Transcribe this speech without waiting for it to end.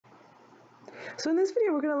So in this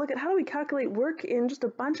video, we're going to look at how do we calculate work in just a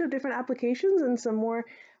bunch of different applications and some more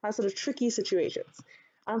sort of tricky situations.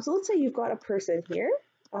 So let's say you've got a person here,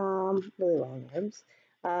 really long arms.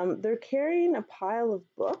 They're carrying a pile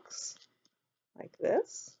of books like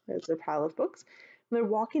this. There's their pile of books. And they're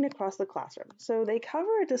walking across the classroom. So they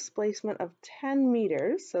cover a displacement of 10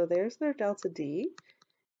 meters. So there's their delta D,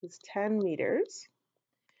 is 10 meters.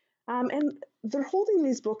 And they're holding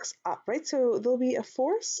these books up, right? So there'll be a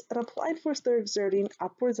force, an applied force they're exerting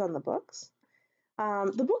upwards on the books.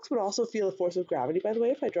 The books would also feel a force of gravity, by the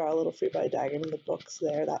way. If I draw a little free body diagram of the books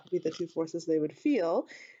there, that would be the two forces they would feel.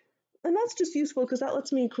 And that's just useful because that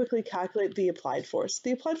lets me quickly calculate the applied force.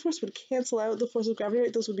 The applied force would cancel out the force of gravity,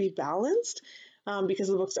 right? Those would be balanced because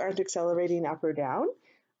the books aren't accelerating up or down.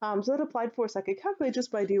 So that applied force I could calculate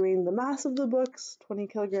just by doing the mass of the books, 20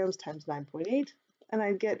 kilograms times 9.8, and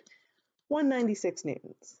I'd get 196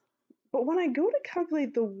 newtons. But when I go to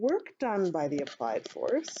calculate the work done by the applied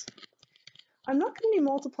force, I'm not going to be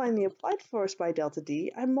multiplying the applied force by delta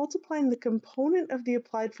D. I'm multiplying the component of the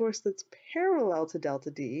applied force that's parallel to delta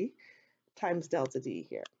D times delta D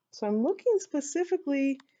here. So I'm looking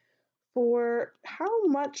specifically for how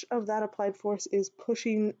much of that applied force is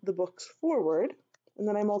pushing the books forward, and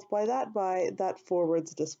then I multiply that by that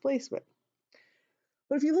forward's displacement.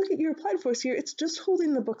 But if you look at your applied force here, it's just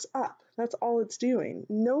holding the books up. That's all it's doing.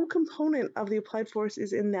 No component of the applied force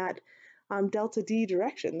is in that delta D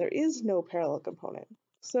direction. There is no parallel component.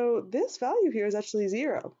 So this value here is actually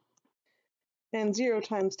 0. And 0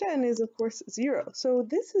 times 10 is, of course, 0. So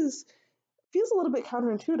this feels a little bit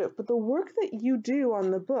counterintuitive, but the work that you do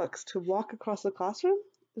on the books to walk across the classroom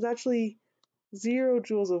is actually 0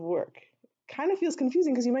 joules of work. Kind of feels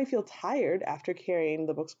confusing because you might feel tired after carrying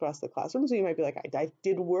the books across the classroom, so you might be like, I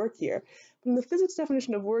did work here. But in the physics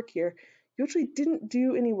definition of work here, you actually didn't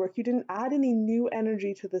do any work. You didn't add any new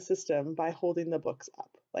energy to the system by holding the books up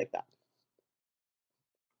like that.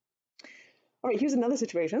 All right, here's another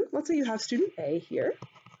situation. Let's say you have student A here.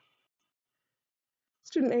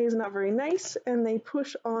 Student A is not very nice, and they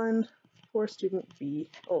push on poor student B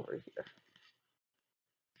over here.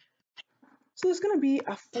 So there's going to be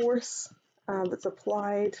a force that's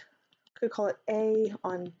applied, could call it A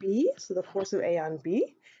on B, so the force of A on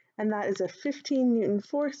B, and that is a 15 Newton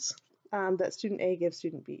force that student A gives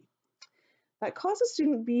student B. That causes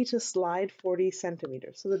student B to slide 40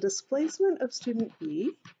 centimeters. So the displacement of student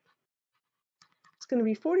B is going to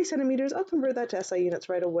be 40 centimeters. I'll convert that to SI units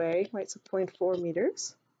right away, right? So 0.4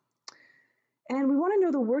 meters. And we want to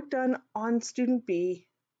know the work done on student B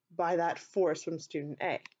by that force from student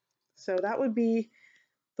A. So that would be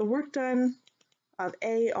the work done of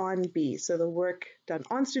A on B. So the work done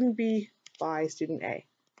on student B by student A.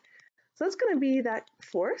 So that's going to be that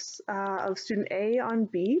force of student A on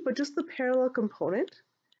B, but just the parallel component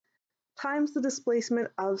times the displacement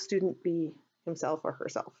of student B himself or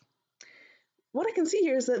herself. What I can see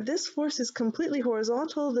here is that this force is completely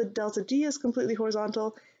horizontal, the delta D is completely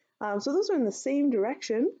horizontal, so those are in the same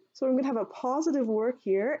direction. So I'm going to have a positive work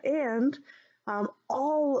here, and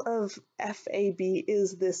all of FAB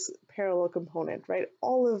is this parallel component, right?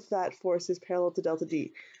 All of that force is parallel to delta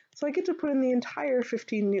D. So I get to put in the entire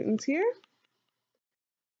 15 newtons here,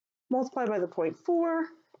 multiply by the 0.4,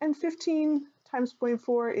 and 15 times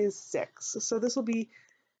 0.4 is 6. So this will be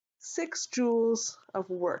 6 joules of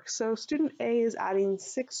work. So student A is adding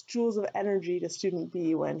 6 joules of energy to student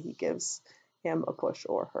B when he gives him a push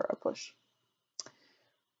or her a push.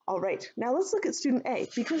 All right, now let's look at student A,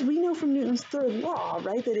 because we know from Newton's third law,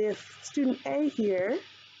 right, that if student A here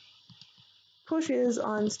pushes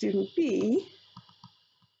on student B,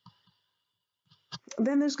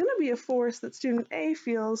 then there's going to be a force that student A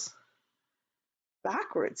feels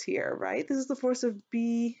backwards here, right? This is the force of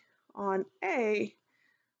B on A.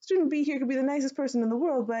 Student B here could be the nicest person in the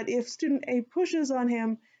world, but if student A pushes on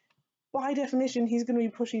him, by definition, he's going to be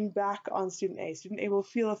pushing back on student A. Student A will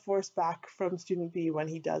feel a force back from student B when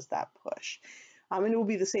he does that push. And it will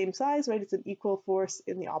be the same size, right? It's an equal force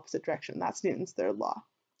in the opposite direction. That's Newton's third law.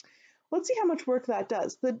 Let's see how much work that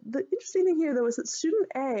does. The interesting thing here, though, is that student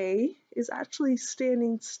A is actually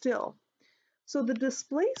standing still. So the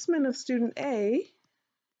displacement of student A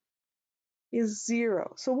is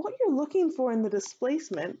 0. So what you're looking for in the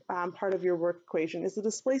displacement part of your work equation is the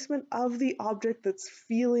displacement of the object that's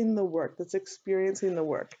feeling the work, that's experiencing the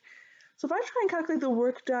work. So if I try and calculate the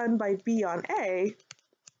work done by B on A,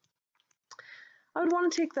 I would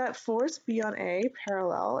want to take that force B on A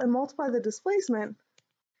parallel and multiply the displacement.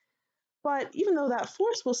 But even though that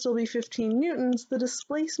force will still be 15 newtons, the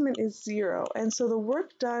displacement is 0. And so the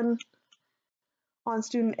work done on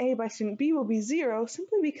student A by student B will be 0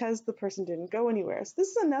 simply because the person didn't go anywhere. So this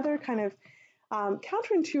is another kind of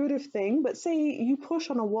counterintuitive thing, but say you push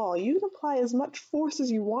on a wall, you can apply as much force as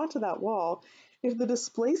you want to that wall. If the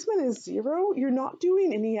displacement is 0, you're not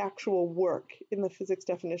doing any actual work in the physics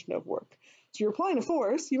definition of work. So you're applying a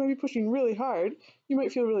force, you might be pushing really hard, you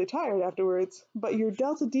might feel really tired afterwards, but your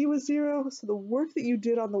delta D was 0, so the work that you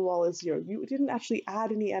did on the wall is 0. You didn't actually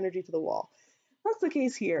add any energy to the wall. That's the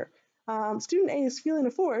case here. Student A is feeling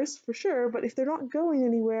a force, for sure, but if they're not going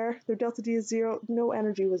anywhere, their delta D is 0, no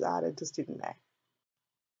energy was added to student A.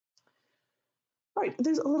 All right,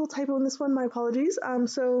 there's a little typo in this one, my apologies.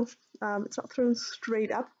 It's not thrown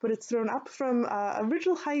straight up, but it's thrown up from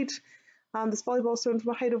original height. This volleyball is thrown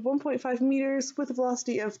from a height of 1.5 meters with a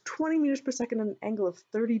velocity of 20 meters per second and an angle of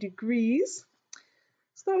 30 degrees.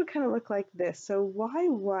 So that would kind of look like this. So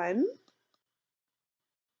y1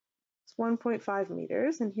 is 1.5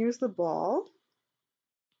 meters, and here's the ball.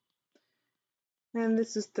 And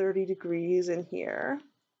this is 30 degrees in here.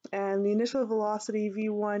 And the initial velocity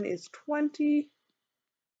v1 is 20.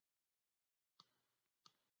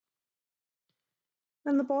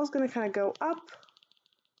 And the ball's going to kind of go up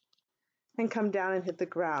and come down and hit the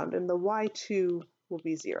ground, and the y2 will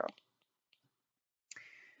be 0.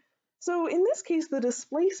 So in this case, the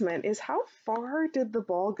displacement is how far did the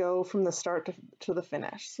ball go from the start to the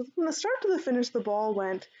finish. So from the start to the finish, the ball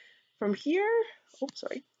went from here,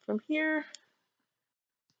 from here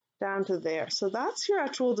down to there. So that's your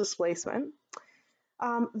actual displacement.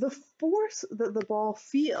 The force that the ball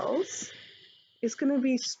feels is going to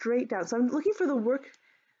be straight down. So I'm looking for the work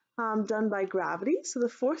done by gravity. So the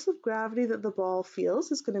force of gravity that the ball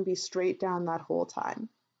feels is going to be straight down that whole time.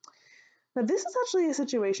 Now this is actually a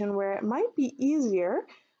situation where it might be easier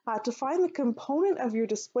to find the component of your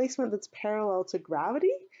displacement that's parallel to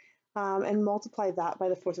gravity and multiply that by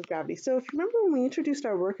the force of gravity. So if you remember when we introduced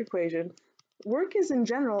our work equation, work is in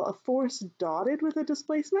general a force dotted with a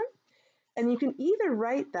displacement, and you can either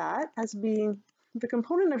write that as being the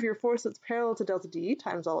component of your force that's parallel to delta D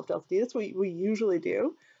times all of delta D, that's what we usually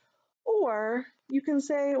do, or you can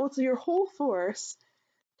say, well, it's your whole force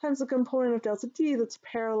times the component of delta D that's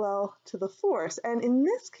parallel to the force. And in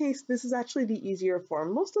this case, this is actually the easier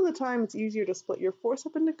form. Most of the time, it's easier to split your force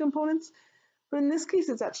up into components, but in this case,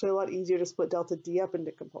 it's actually a lot easier to split delta D up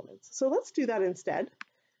into components. So let's do that instead.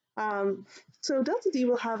 So delta D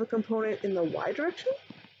will have a component in the y direction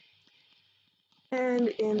and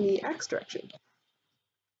in the x direction.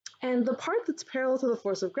 And the part that's parallel to the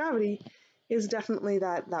force of gravity is definitely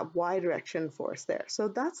that y direction force there. So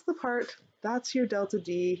that's the part, that's your delta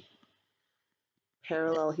D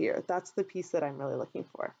parallel here. That's the piece that I'm really looking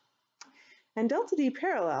for. And delta D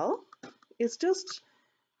parallel is just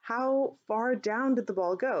how far down did the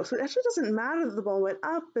ball go. So it actually doesn't matter that the ball went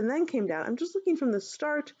up and then came down. I'm just looking from the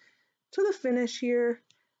start to the finish here.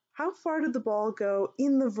 How far did the ball go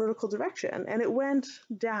in the vertical direction? And it went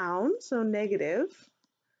down, so negative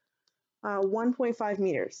 1.5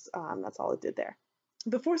 meters. That's all it did there.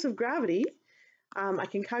 The force of gravity, I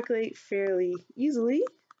can calculate fairly easily.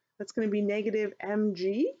 That's going to be negative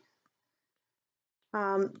mg.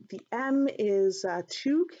 The m is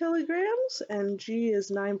 2 kilograms and g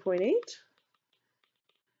is 9.8.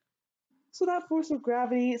 So that force of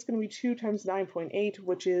gravity is going to be 2 times 9.8,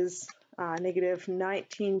 which is negative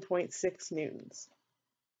 19.6 newtons.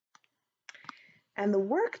 And the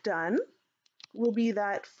work done will be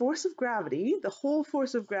that force of gravity, the whole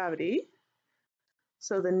force of gravity,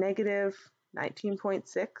 so the negative 19.6,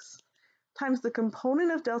 times the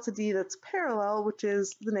component of delta D that's parallel, which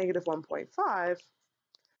is the negative 1.5.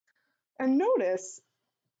 And notice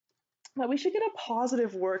that we should get a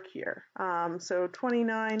positive work here. So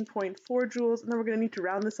 29.4 joules, and then we're going to need to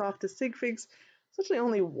round this off to sig figs. It's actually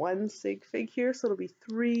only one sig fig here, so it'll be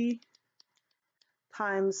 3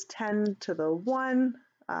 times 10 to the 1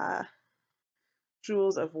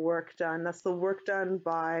 joules of work done. That's the work done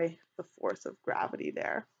by the force of gravity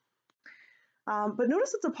there. But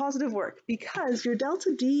notice it's a positive work because your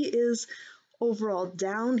delta D is overall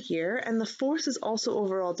down here and the force is also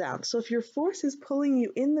overall down. So if your force is pulling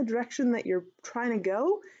you in the direction that you're trying to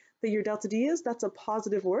go, that your delta D is, that's a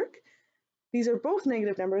positive work. These are both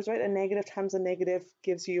negative numbers, right? A negative times a negative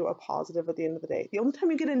gives you a positive at the end of the day. The only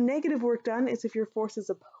time you get a negative work done is if your force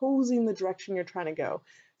is opposing the direction you're trying to go.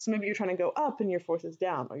 So maybe you're trying to go up and your force is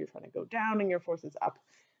down, or you're trying to go down and your force is up.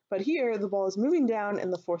 But here, the ball is moving down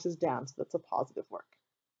and the force is down, so that's a positive work.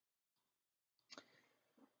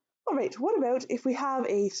 All right, what about if we have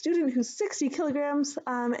a student who's 60 kilograms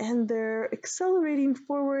and they're accelerating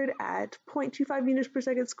forward at 0.25 meters per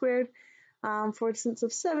second squared for a distance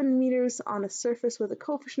of 7 meters on a surface with a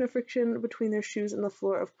coefficient of friction between their shoes and the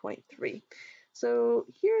floor of 0.3. So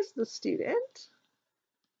here's the student.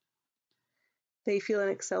 They feel an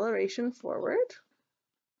acceleration forward.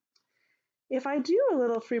 If I do a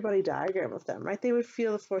little free body diagram of them, right, they would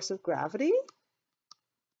feel the force of gravity.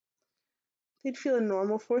 They'd feel a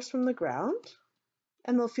normal force from the ground,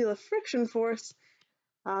 and they'll feel a friction force.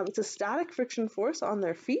 It's a static friction force on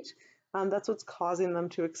their feet. That's what's causing them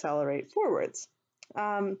to accelerate forwards.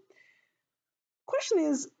 Question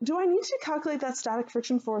is, do I need to calculate that static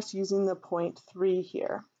friction force using the 0.3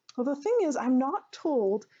 here? Well, the thing is, I'm not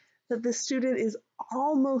told that the student is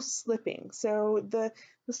almost slipping. So the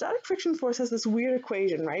static friction force has this weird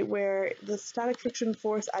equation, right, where the static friction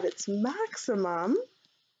force at its maximum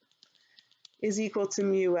is equal to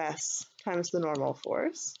mu s times the normal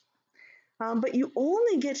force. But you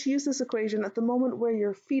only get to use this equation at the moment where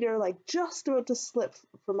your feet are like just about to slip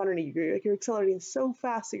from underneath you. You're accelerating so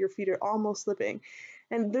fast that your feet are almost slipping.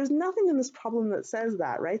 And there's nothing in this problem that says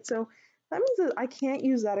that, right? So that means that I can't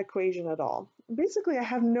use that equation at all. Basically, I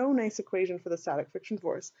have no nice equation for the static friction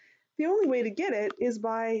force. The only way to get it is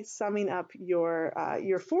by summing up your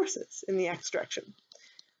forces in the x direction.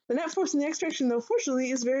 The net force in the x direction, though, fortunately,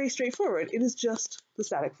 is very straightforward. It is just the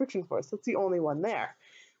static friction force. That's the only one there.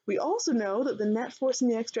 We also know that the net force in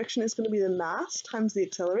the x direction is going to be the mass times the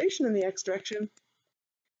acceleration in the x direction.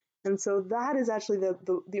 And so that is actually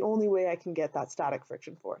the only way I can get that static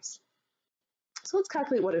friction force. So let's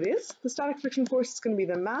calculate what it is. The static friction force is going to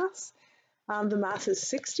be the mass. The mass is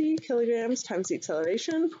 60 kilograms times the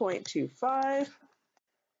acceleration, 0.25.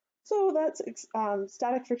 So that's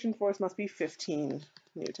static friction force must be 15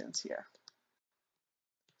 newtons here.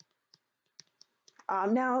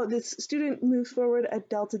 Now this student moves forward at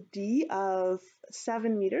delta D of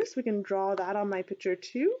 7 meters. We can draw that on my picture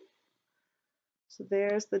too. So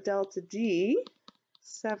there's the delta D,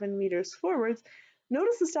 7 meters forwards.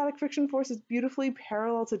 Notice the static friction force is beautifully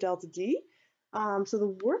parallel to delta D. So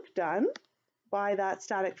the work done by that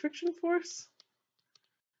static friction force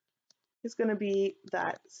is going to be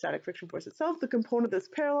that static friction force itself, the component that's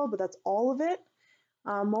parallel, but that's all of it.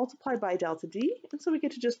 Multiplied by delta D, and so we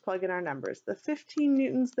get to just plug in our numbers. The 15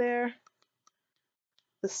 newtons there,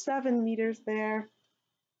 the 7 meters there,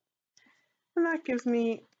 and that gives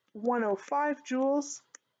me 105 joules.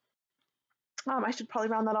 I should probably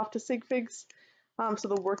round that off to sig figs. So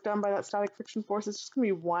the work done by that static friction force is just going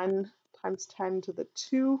to be 1 times 10 to the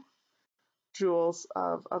 2 joules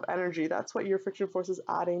of energy. That's what your friction force is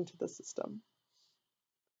adding to the system.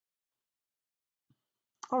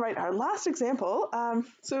 All right, our last example.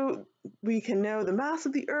 So we can know the mass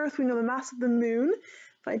of the Earth, we know the mass of the Moon.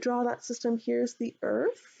 If I draw that system, here's the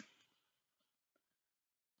Earth.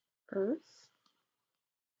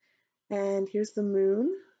 And here's the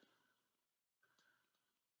Moon.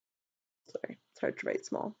 Sorry, it's hard to write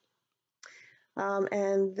small.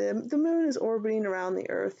 And the Moon is orbiting around the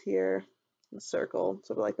Earth here, in a circle,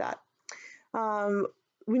 sort of like that.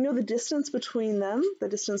 We know the distance between them, the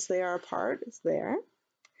distance they are apart is there.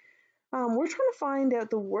 We're trying to find out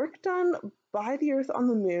the work done by the Earth on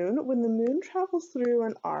the Moon when the Moon travels through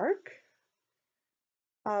an arc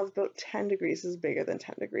of about 10 degrees. Is bigger than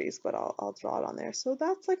 10 degrees, but I'll draw it on there. So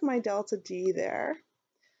that's like my delta D there.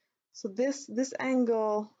 So this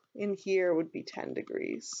angle in here would be 10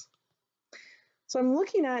 degrees. So I'm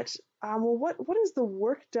looking at, well, what is the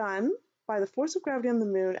work done by the force of gravity on the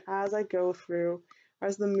Moon as I go through,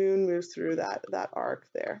 as the Moon moves through that arc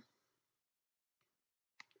there?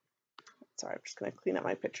 Sorry, I'm just going to clean up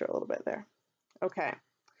my picture a little bit there. Okay.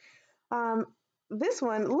 This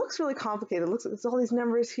one looks really complicated. It looks like there's all these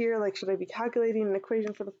numbers here, like should I be calculating an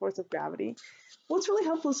equation for the force of gravity? What's really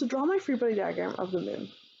helpful is to draw my free body diagram of the Moon.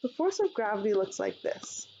 The force of gravity looks like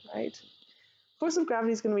this, right? Force of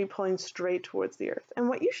gravity is going to be pulling straight towards the Earth. And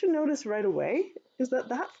what you should notice right away is that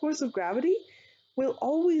that force of gravity will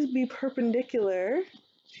always be perpendicular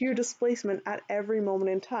to your displacement at every moment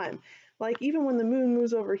in time. Like even when the Moon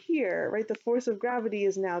moves over here, right, the force of gravity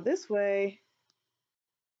is now this way,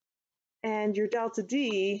 and your delta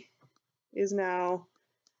D is now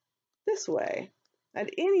this way.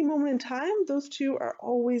 At any moment in time, those two are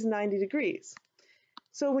always 90 degrees.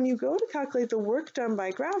 So when you go to calculate the work done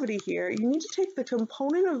by gravity here, you need to take the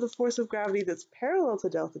component of the force of gravity that's parallel to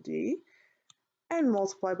delta D and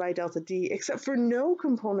multiply by delta D, except for no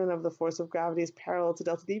component of the force of gravity is parallel to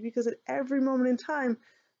delta D, because at every moment in time,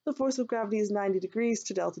 the force of gravity is 90 degrees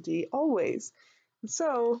to delta D always. And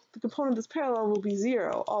so the component that's parallel will be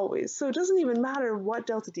 0 always. So it doesn't even matter what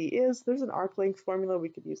delta D is. There's an arc length formula we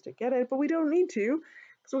could use to get it, but we don't need to,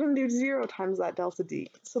 because we're going to do 0 times that delta D.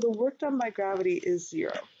 So the work done by gravity is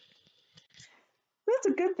 0. That's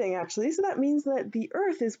a good thing, actually. So that means that the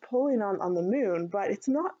Earth is pulling on the Moon, but it's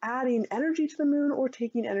not adding energy to the Moon or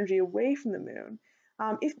taking energy away from the Moon.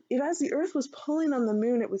 if as the Earth was pulling on the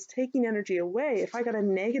moon, it was taking energy away, if I got a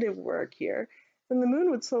negative work here, then the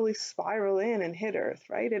moon would slowly spiral in and hit Earth,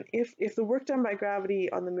 right? And if the work done by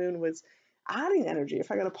gravity on the moon was adding energy,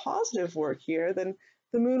 if I got a positive work here, then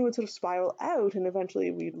the moon would sort of spiral out and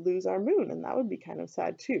eventually we'd lose our moon, and that would be kind of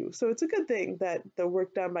sad too. So it's a good thing that the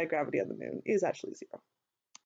work done by gravity on the moon is actually zero.